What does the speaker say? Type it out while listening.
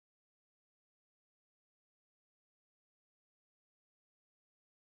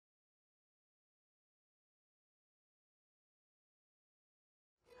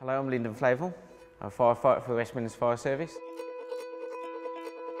Hello, I'm Lyndon Flavel. I'm a firefighter for the West Midlands Fire Service.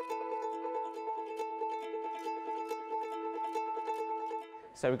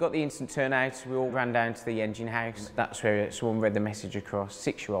 So we got the instant turnout, we all ran down to the engine house. That's where someone read the message across,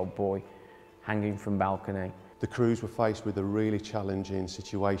 6-year-old boy hanging from balcony. The crews were faced with a really challenging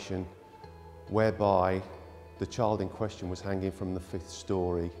situation whereby the child in question was hanging from the 5th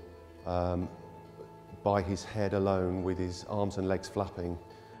storey by his head alone with his arms and legs flapping.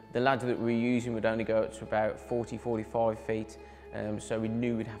 The ladder that we were using would only go up to about 40–45 feet, so we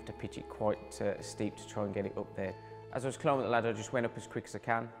knew we'd have to pitch it quite steep to try and get it up there. As I was climbing the ladder, I just went up as quick as I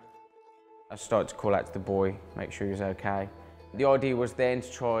can. I started to call out to the boy, make sure he was okay. The idea was then to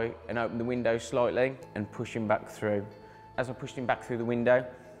try and open the window slightly and push him back through. As I pushed him back through the window,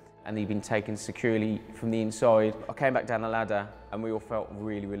 and he'd been taken securely from the inside, I came back down the ladder and we all felt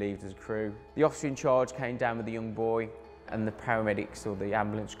really relieved as a crew. The officer in charge came down with the young boy, and the paramedics or the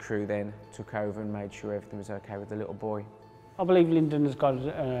ambulance crew then took over and made sure everything was okay with the little boy. I believe Lyndon has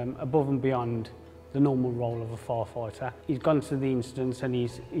gone above and beyond the normal role of a firefighter. He's gone to the incident and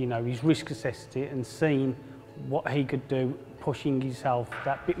he's risk assessed it and seen what he could do, pushing himself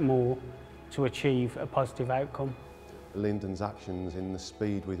that bit more to achieve a positive outcome. Lyndon's actions in the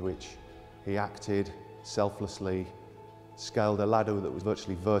speed with which he acted selflessly, scaled a ladder that was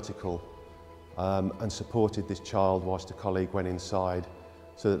virtually vertical, and supported this child whilst a colleague went inside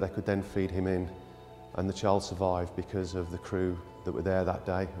so that they could then feed him in. And the child survived because of the crew that were there that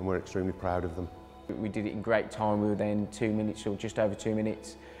day, and we're extremely proud of them. We did it in great time. We were then 2 minutes or just over 2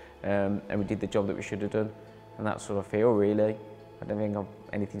 minutes, and we did the job that we should have done. And that's what I feel, really. I don't think I'm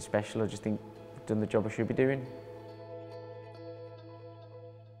anything special, I just think I've done the job I should be doing.